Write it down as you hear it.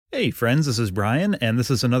Hey friends, this is Brian, and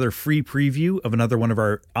this is another free preview of another one of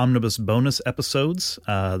our Omnibus bonus episodes.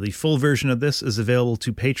 The full version of this is available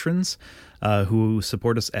to patrons who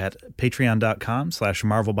support us at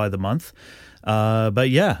patreon.com/marvelbythemonth.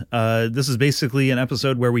 This is basically an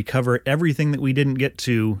episode where we cover everything that we didn't get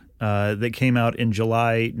to that came out in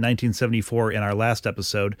July 1974 in our last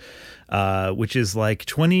episode, which is like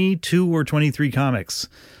 22 or 23 comics.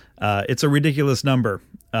 It's a ridiculous number.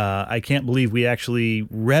 I can't believe we actually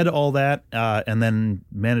read all that and then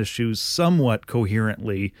managed to somewhat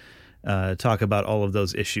coherently talk about all of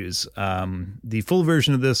those issues. The full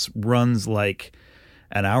version of this runs like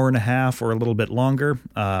an hour and a half or a little bit longer.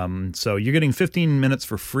 So you're getting 15 minutes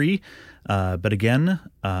for free. But again,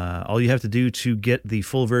 all you have to do to get the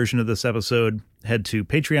full version of this episode, head to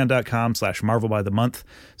patreon.com/marvelbythemonth.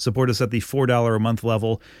 Support us at the $4 a month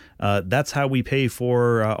level. That's how we pay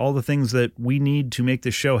for all the things that we need to make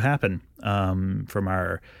this show happen, from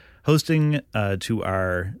our hosting to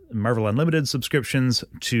our Marvel Unlimited subscriptions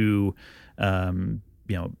to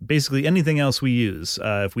basically anything else we use.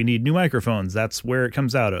 If we need new microphones, that's where it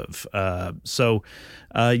comes out of.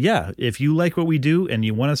 If you like what we do and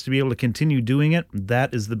you want us to be able to continue doing it,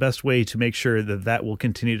 that is the best way to make sure that that will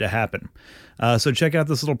continue to happen. So check out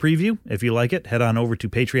this little preview. If you like it, head on over to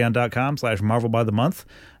patreon.com/marvelbythemonth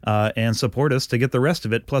and support us to get the rest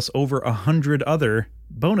of it, plus over 100 other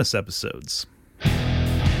bonus episodes.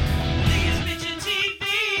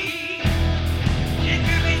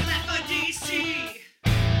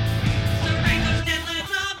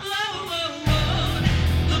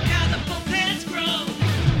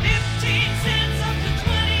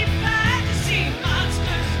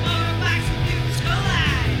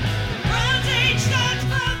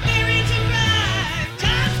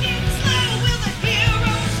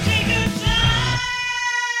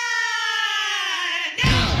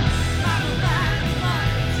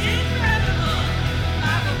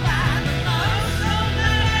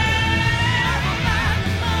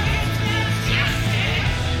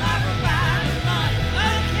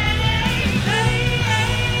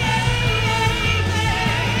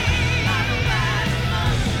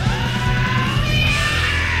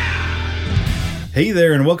 Hey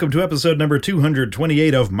there, and welcome to episode number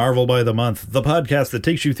 228 of Marvel by the Month, the podcast that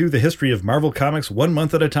takes you through the history of Marvel Comics 1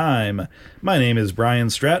 month at a time. My name is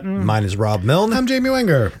Brian Stratton. Mine is Rob Milne. I'm Jamie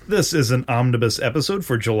Wenger. This is an Omnibus episode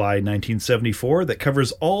for July 1974 that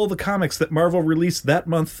covers all the comics that Marvel released that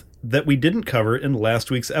month that we didn't cover in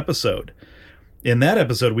last week's episode. In that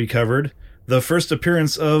episode, we covered the first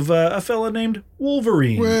appearance of a fella named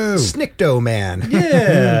Wolverine. Whoa. Snicto Man.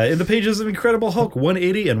 Yeah, in the pages of Incredible Hulk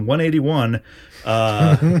 180 and 181.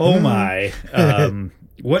 Oh my.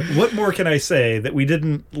 What more can I say that we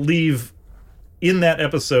didn't leave in that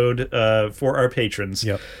episode for our patrons?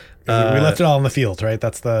 Yep. We left it all in the field, right?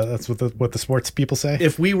 That's what the sports people say.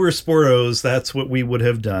 If we were Sporos, that's what we would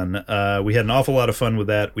have done. We had an awful lot of fun with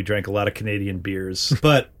that. We drank a lot of Canadian beers.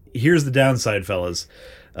 But here's the downside, fellas.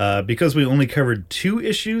 Because we only covered 2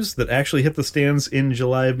 issues that actually hit the stands in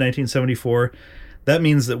July of 1974, that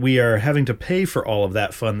means that we are having to pay for all of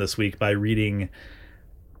that fun this week by reading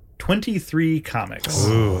 23 comics.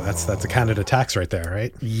 Ooh, that's a Canada tax right there,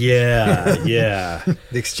 right? Yeah.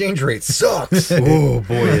 The exchange rate sucks. Oh,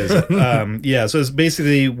 boy, is it. So it's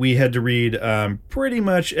basically we had to read pretty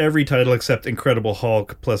much every title except Incredible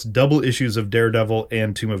Hulk, plus double issues of Daredevil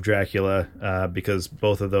and Tomb of Dracula, because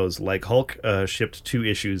both of those, like Hulk, shipped 2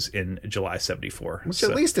 issues in July 74. Which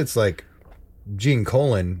at least it's like Gene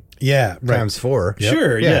Colan times 4. Yep.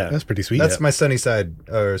 Sure, yeah. That's pretty sweet. That's my sunny side,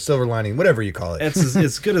 or silver lining, whatever you call it. It's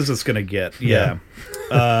as good as it's gonna get. Yeah.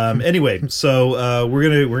 Anyway, so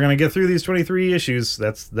we're gonna get through these 23 issues.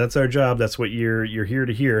 That's our job. That's what you're here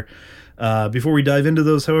to hear. Before we dive into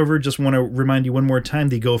those, however, just want to remind you one more time,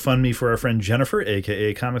 the GoFundMe for our friend Jennifer,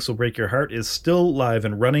 aka Comics Will Break Your Heart, is still live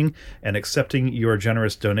and running and accepting your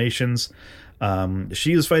generous donations.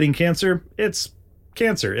 She is fighting cancer. It's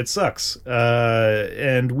cancer. It sucks.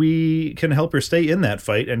 And we can help her stay in that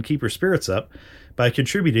fight and keep her spirits up by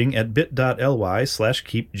contributing at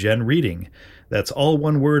bit.ly/keepjenreading. That's all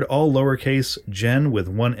one word, all lowercase, Jen with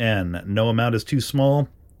 1 N. No amount is too small.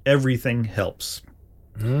 Everything helps.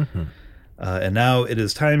 Mm-hmm. And now it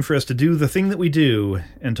is time for us to do the thing that we do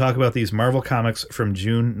and talk about these Marvel comics from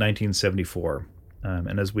June 1974.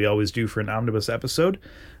 And as we always do for an Omnibus episode,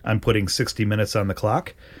 I'm putting 60 minutes on the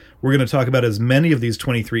clock. We're going to talk about as many of these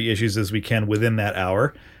 23 issues as we can within that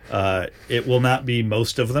hour. It will not be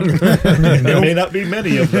most of them. It may not be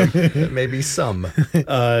many of them. It may be some.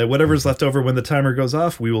 Whatever's left over when the timer goes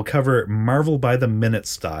off, we will cover Marvel by the Minute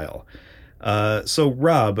style. So,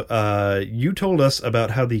 Rob, you told us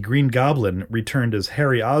about how the Green Goblin returned as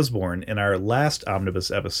Harry Osborn in our last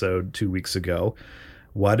Omnibus episode 2 weeks ago.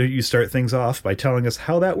 Why don't you start things off by telling us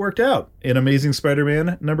how that worked out in Amazing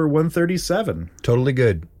Spider-Man number 137? Totally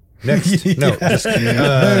good. Next. No, just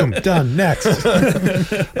boom, done. Next.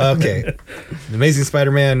 okay. Amazing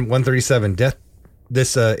Spider-Man 137.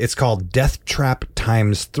 It's called Death Trap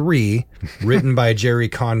Times 3, written by Jerry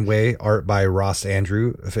Conway, art by Ross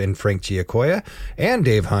Andrew and Frank Giacoia, and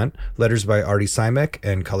Dave Hunt, letters by Artie Simek,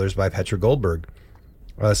 and colors by Petra Goldberg.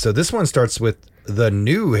 So this one starts with the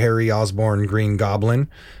new Harry Osborn Green Goblin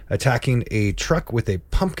attacking a truck with a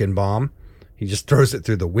pumpkin bomb. He just throws it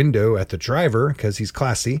through the window at the driver because he's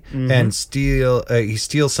classy, and he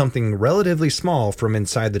steals something relatively small from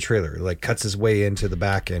inside the trailer, like cuts his way into the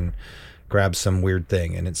back and grabs some weird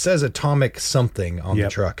thing. And it says atomic something on the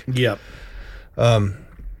truck. Yep.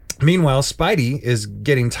 Meanwhile, Spidey is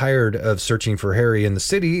getting tired of searching for Harry in the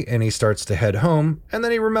city, and he starts to head home, and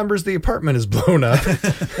then he remembers the apartment is blown up.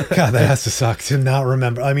 God, that has to suck to not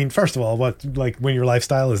remember. I mean, first of all, when your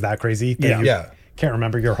lifestyle is that crazy that you can't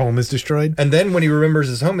remember your home is destroyed? And then when he remembers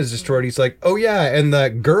his home is destroyed, he's like, oh yeah, and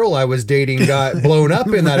that girl I was dating got blown up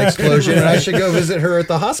in that explosion, and I should go visit her at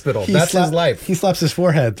the hospital. That's his life. He slaps his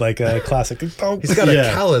forehead like a classic. He's got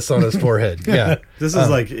a callus on his forehead. Yeah. This is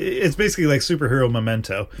it's basically like superhero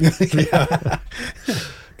Memento.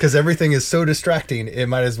 Because everything is so distracting, it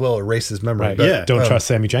might as well erase his memory. Right. But, don't trust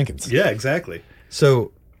Sammy Jenkins. Yeah, exactly.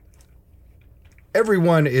 So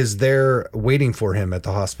everyone is there waiting for him at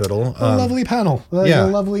the hospital. A lovely panel. A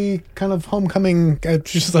lovely kind of homecoming,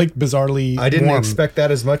 just like bizarrely I didn't warm. expect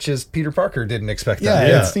that as much as Peter Parker didn't expect that.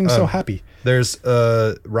 Yeah, it seems so happy. There's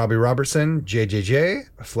Robbie Robertson, JJJ,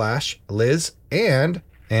 Flash, Liz, and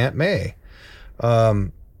Aunt May.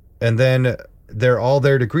 And then they're all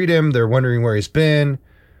there to greet him. They're wondering where he's been.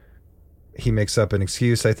 He makes up an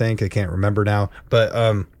excuse, I think. I can't remember now.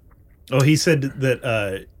 But he said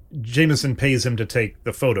that Jameson pays him to take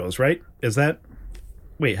the photos, right? Is that...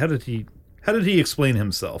 Wait, how did he explain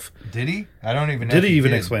himself? Did he? I don't even know. Did he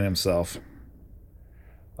even explain himself?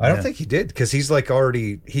 I don't think he did, because he's like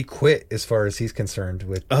he quit as far as he's concerned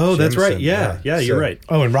with Oh, that's Jameson. right. Yeah, you're right.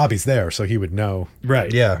 Oh, and Robbie's there, so he would know.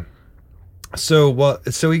 Right. Yeah. So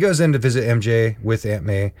he goes in to visit MJ with Aunt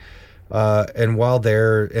May. And while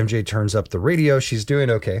there, MJ turns up the radio. She's doing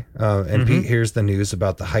okay. And Pete hears the news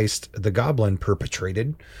about the heist the Goblin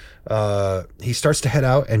perpetrated. He starts to head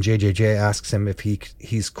out, and JJJ asks him if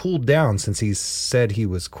he's cooled down since he said he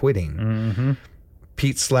was quitting.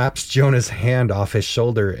 Pete slaps Jonah's hand off his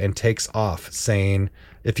shoulder and takes off, saying,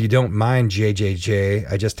 "If you don't mind,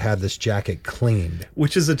 JJJ, I just had this jacket cleaned."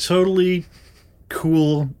 Which is a totally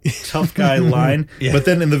cool, tough guy line. But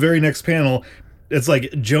then in the very next panel... It's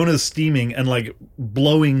like Jonah's steaming and like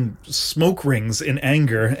blowing smoke rings in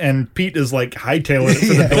anger, and Pete is like hightailing it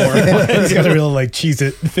for the door. He's got a real like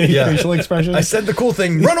Cheez-It facial expression. I said the cool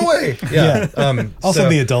thing, run away. Also,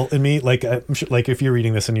 the adult in me, like I'm sure, like if you're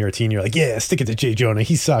reading this and you're a teen, you're like, yeah, stick it to J. Jonah,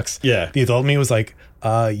 he sucks. Yeah. The adult in me was like,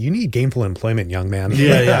 you need gainful employment, young man.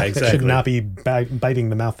 Yeah, exactly. Should not be biting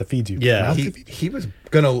the mouth that feeds you. Yeah. He was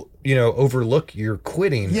gonna overlook your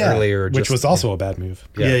quitting earlier, which was also a bad move.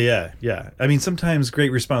 Yeah. I mean, sometimes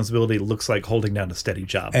great responsibility looks like holding down a steady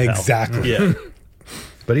job. Pal. Exactly. Yeah.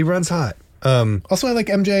 But he runs hot. Also, I like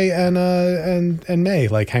MJ and May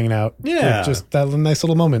like hanging out. Yeah. Like, just that nice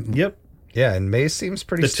little moment. Yep. Yeah, and May seems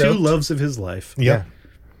pretty The stoked. two loves of his life. Yep. Yeah.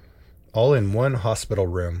 All in one hospital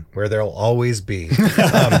room where they'll always be.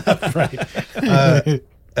 Right.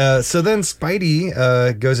 So then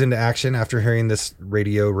Spidey goes into action after hearing this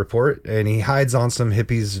radio report, and he hides on some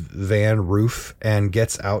hippie's van roof and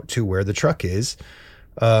gets out to where the truck is.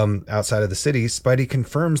 Outside of the city, Spidey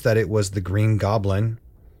confirms that it was the Green Goblin.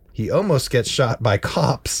 He almost gets shot by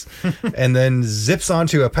cops and then zips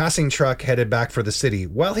onto a passing truck headed back for the city.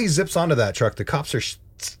 While he zips onto that truck, the cops are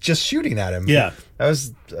just shooting at him. Yeah. I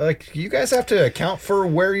was like, you guys have to account for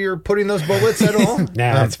where you're putting those bullets at all? Nah,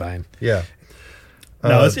 that's fine. Yeah.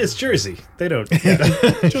 No, it's Jersey. They don't. Yeah,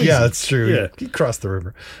 that's true. Yeah. He crossed the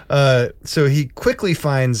river. So he quickly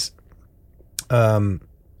finds,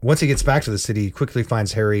 once he gets back to the city, he quickly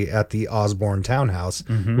finds Harry at the Osborn townhouse,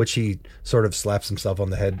 which he sort of slaps himself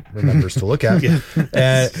on the head, remembers to look at.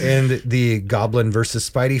 And the Goblin versus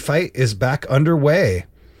Spidey fight is back underway.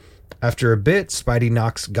 After a bit, Spidey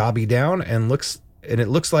knocks Gobby down and it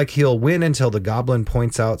looks like he'll win until the Goblin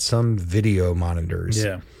points out some video monitors.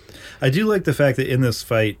 Yeah. I do like the fact that in this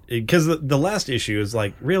fight, because the last issue is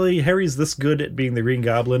like, really, Harry's this good at being the Green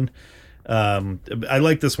Goblin? I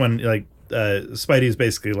like this one. Like, Spidey's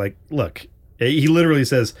basically like, look, he literally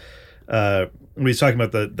says, when he's talking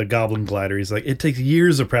about the goblin glider, he's like, it takes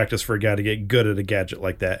years of practice for a guy to get good at a gadget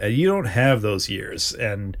like that, and you don't have those years.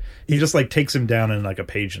 And he just like takes him down in like a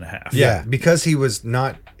page and a half. Yeah, because he was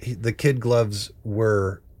not the kid gloves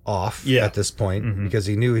were off at this point, because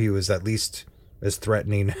he knew he was at least as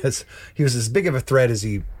threatening as he was as big of a threat as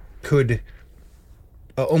he could,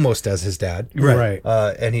 almost as his dad, right.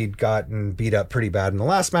 And he'd gotten beat up pretty bad in the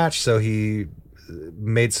last match, so he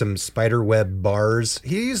made some spider web bars.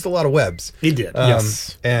 He used a lot of webs. He did.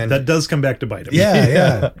 Yes, and that does come back to bite him.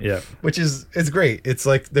 Yeah. Which it's great. It's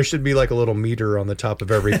like there should be like a little meter on the top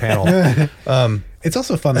of every panel. It's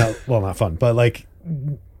also fun that, well, not fun, but like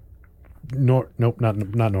not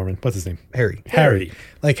Norman. What's his name? Harry.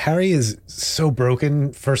 Like Harry is so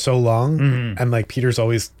broken for so long, and like Peter's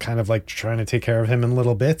always kind of like trying to take care of him in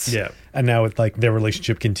little bits. Yeah. And now it's like their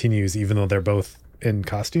relationship continues even though they're both in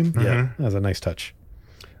costume. Yeah. That was a nice touch.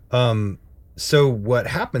 So what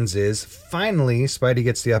happens is finally Spidey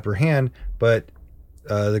gets the upper hand, but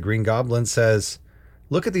the Green Goblin says,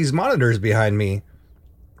 "Look at these monitors behind me."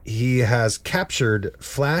 He has captured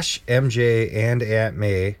Flash, MJ, and Aunt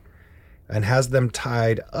May and has them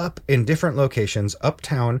tied up in different locations,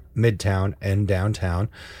 uptown, midtown, and downtown,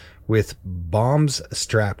 with bombs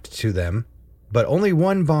strapped to them. But only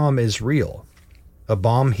one bomb is real. A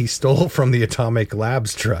bomb he stole from the Atomic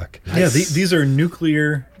Labs truck. Yeah, these are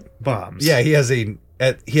nuclear bombs. Yeah, he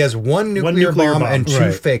has one nuclear bomb and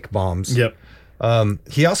two fake bombs. Yep.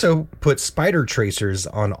 He also put spider tracers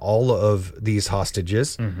on all of these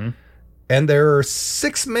hostages. And there are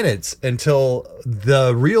 6 minutes until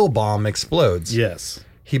the real bomb explodes. Yes.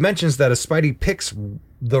 He mentions that if Spidey picks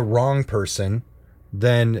the wrong person,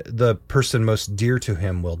 then the person most dear to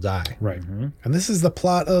him will die. Right. And this is the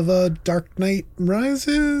plot of Dark Knight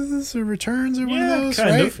Rises or Returns or one of those,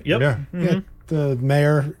 kind right? of. Yep. Yeah. Yeah. The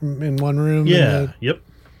mayor in one room. Yeah. Yep.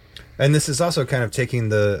 And this is also kind of taking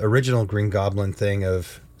the original Green Goblin thing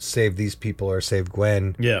of save these people or save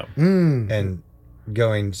Gwen. Yeah. And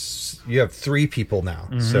going, you have 3 people now.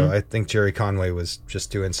 So I think Jerry Conway was just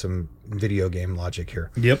doing some video game logic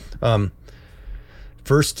here. Yep.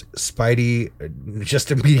 First, Spidey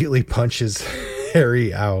just immediately punches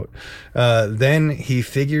Harry out. Then he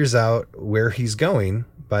figures out where he's going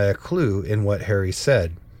by a clue in what Harry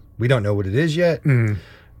said. We don't know what it is yet.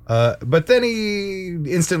 But then he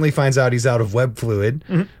instantly finds out he's out of web fluid.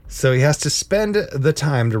 So he has to spend the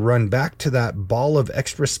time to run back to that ball of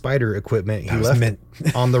extra spider equipment he left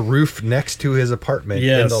on the roof next to his apartment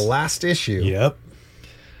in the last issue. Yep.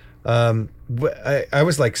 I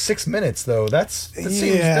was like 6 minutes though. That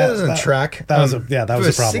doesn't track. That was a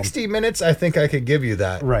problem. 60 minutes, I think I could give you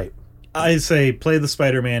that. Right. I say play the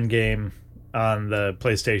Spider-Man game on the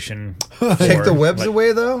PlayStation. Take the webs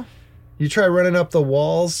away though. You try running up the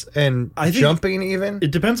walls and jumping even?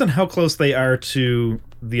 It depends on how close they are to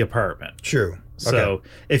the apartment. True. So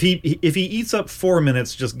if he eats up 4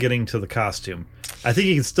 minutes just getting to the costume, I think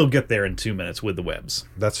he can still get there in 2 minutes with the webs.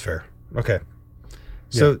 That's fair. Okay.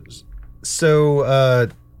 Yeah.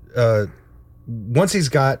 So once he's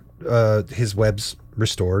got his webs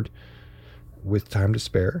restored with time to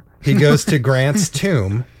spare, he goes to Grant's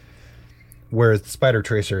tomb where the Spider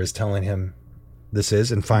Tracer is telling him this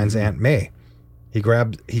is, and finds Aunt May. He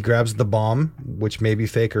grabs the bomb, which may be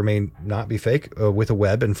fake or may not be fake, with a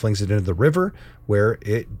web and flings it into the river where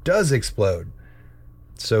it does explode.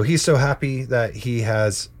 So he's so happy that he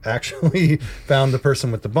has actually found the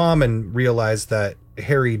person with the bomb and realized that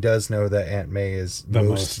Harry does know that Aunt May is the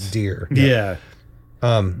most dear. Yeah.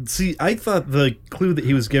 See, I thought the clue that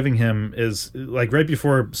he was giving him is like right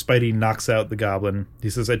before Spidey knocks out the Goblin. He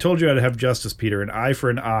says, "I told you how to have justice, Peter. An eye for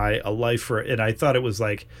an eye, a life for." And I thought it was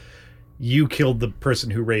like, you killed the person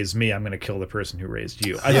who raised me, I'm going to kill the person who raised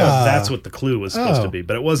you. I thought that's what the clue was supposed to be,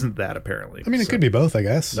 but it wasn't that apparently. I mean, it could be both, I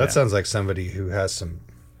guess. That sounds like somebody who has some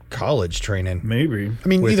college training. Maybe. I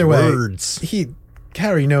mean, with either words. way,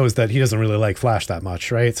 Harry knows that he doesn't really like Flash that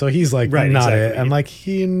much, right? So he's like, not exactly. It. And like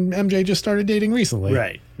he and MJ just started dating recently.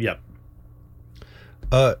 Right. Yep.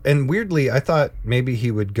 And weirdly, I thought maybe he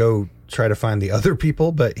would go try to find the other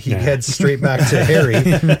people, but he heads straight back to Harry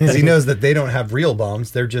because he knows that they don't have real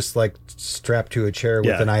bombs. They're just like strapped to a chair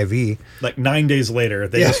with an IV. Like 9 days later,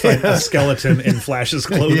 they just find a skeleton in Flash's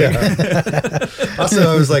clothing. Also,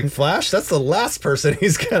 I was like, Flash, that's the last person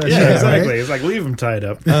he's gonna try. Exactly. Right? He's like, leave him tied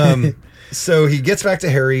up. So he gets back to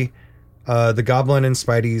Harry. The Goblin and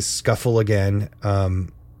Spidey scuffle again,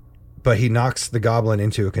 but he knocks the Goblin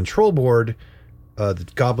into a control board. The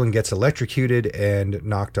Goblin gets electrocuted and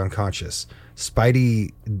knocked unconscious.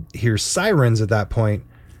 Spidey hears sirens at that point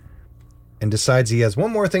and decides he has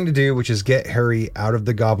one more thing to do, which is get Harry out of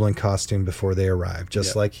the goblin costume before they arrive,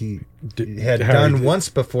 just like he had done once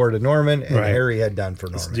before to Norman, and Harry had done for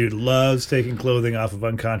Norman. This dude loves taking clothing off of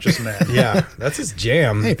unconscious men. Yeah, that's his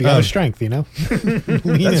jam. Hey, if you got strength, you know?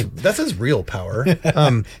 That's his real power.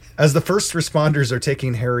 As the first responders are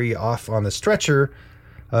taking Harry off on the stretcher,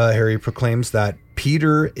 Harry proclaims that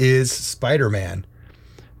Peter is Spider-Man.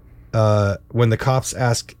 When the cops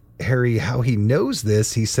ask Harry how he knows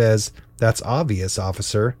this, he says, "That's obvious,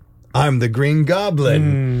 officer. I'm the Green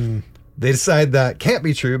Goblin." They decide that can't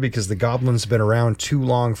be true because the Goblin's been around too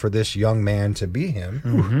long for this young man to be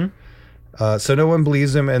him. So no one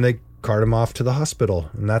believes him, and they cart him off to the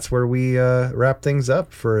hospital. And that's where we wrap things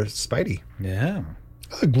up for Spidey. Yeah.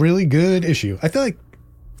 A really good issue. I feel like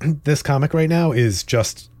this comic right now is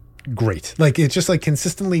just great. Like, it's just like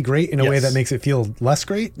consistently great in a way that makes it feel less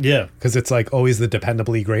great. Yeah. Because it's like always the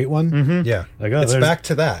dependably great one. Yeah. Like, it's back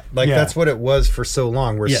to that. Like, that's what it was for so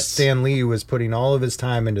long, where Stan Lee was putting all of his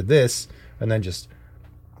time into this and then just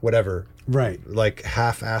whatever. Right. Like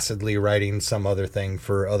half-assedly writing some other thing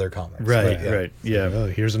for other comics. Right. Yeah. Oh,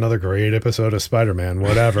 here's another great episode of Spider-Man,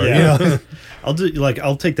 whatever. Yeah. You know?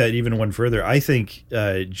 I'll take that even one further. I think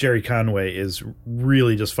Jerry Conway is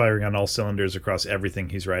really just firing on all cylinders across everything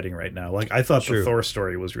he's writing right now. Like, I thought the Thor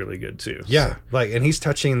story was really good too. Yeah. Like, and he's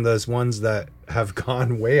touching those ones that have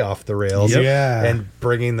gone way off the rails. Yeah. And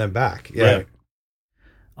bringing them back. Yeah. Right.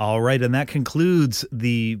 All right, and that concludes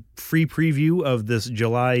the free preview of this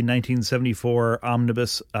July 1974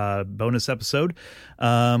 Omnibus bonus episode.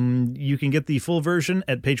 You can get the full version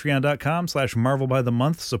at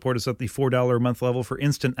patreon.com/marvelbythemonth. Support us at the $4 a month level for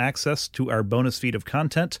instant access to our bonus feed of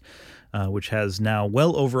content, which has now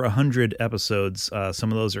well over 100 episodes.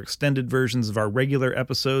 Some of those are extended versions of our regular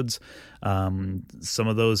episodes. Some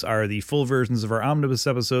of those are the full versions of our Omnibus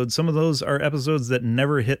episodes. Some of those are episodes that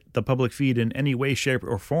never hit the public feed in any way, shape,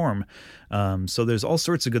 or form. So there's all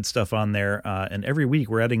sorts of good stuff on there, and every week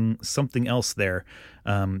we're adding something else there.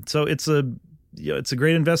 So it's a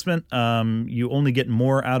great investment. You only get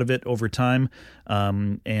more out of it over time.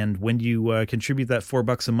 And when you contribute that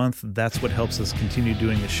 $4 a month, that's what helps us continue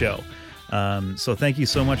doing the show. So thank you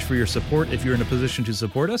so much for your support if you're in a position to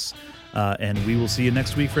support us. And we will see you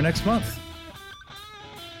next week for next month.